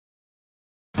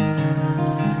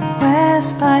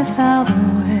west by southwest.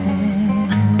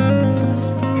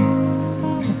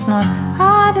 It's not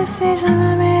our decision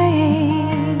to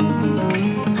make.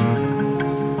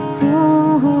 Who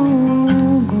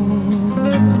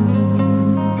goes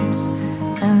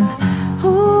and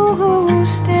who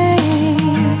stays?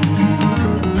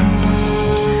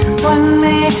 What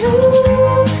made you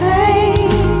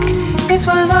think this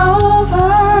was over?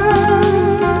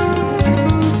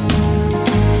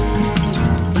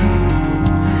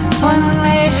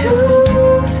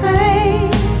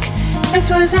 This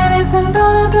was anything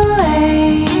but a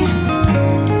delay.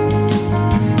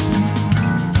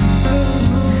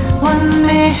 What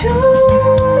made you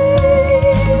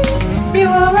think you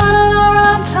were running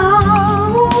around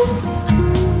town?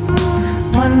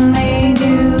 What made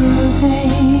you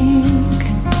think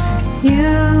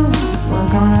you were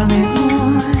gonna be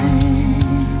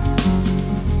mine?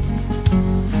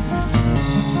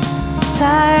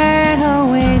 Tired of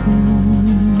waiting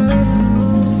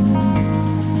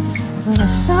for the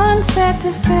sunset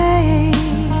to fade,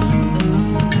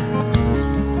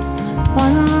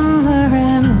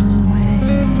 wondering when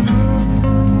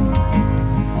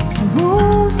the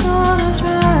moon's gonna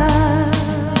drop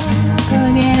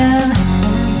again.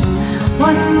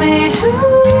 What made you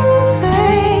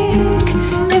think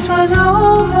this was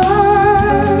over?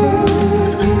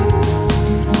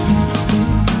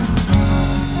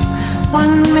 What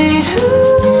made you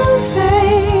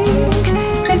think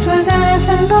this was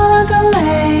anything but a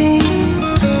delay?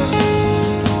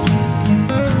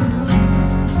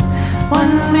 What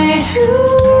made you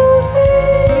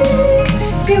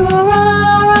think you were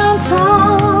running around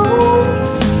town?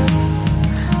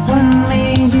 What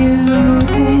made you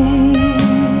think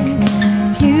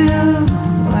you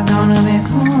were gonna be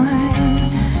gone?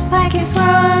 Like it's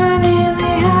running in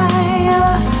the eye of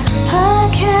a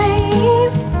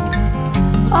hurricane.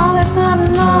 All that's not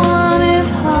known is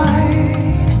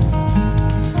hard.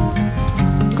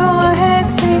 Go ahead,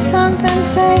 say something,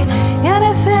 say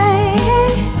anything.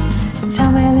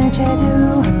 Tell me that you do.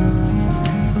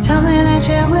 Tell me that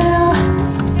you will.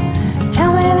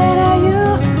 Tell me that you.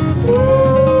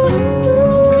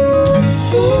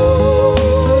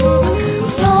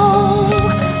 Oh,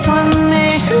 what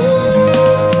made you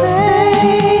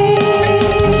think?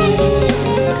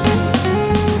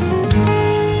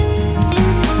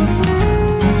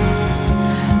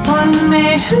 What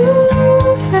made you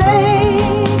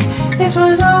think this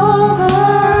was over?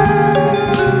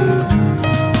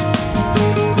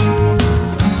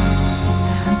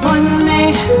 What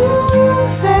made you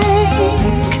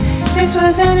think this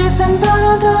was anything but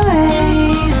a delay?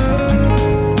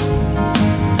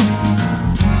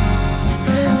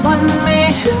 What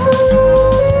made you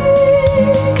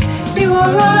think you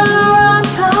were running around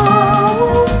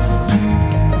town?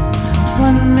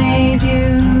 What made you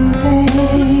think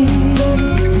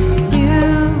you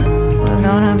were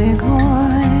gonna be gone?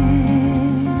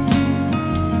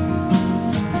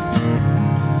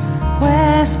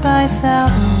 West by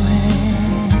southwest.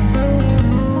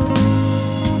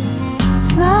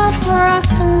 It's not for us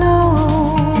to know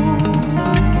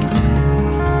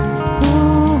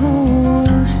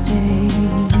who stays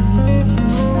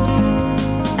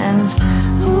and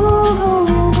who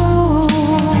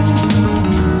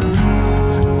goes.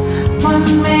 What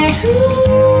made you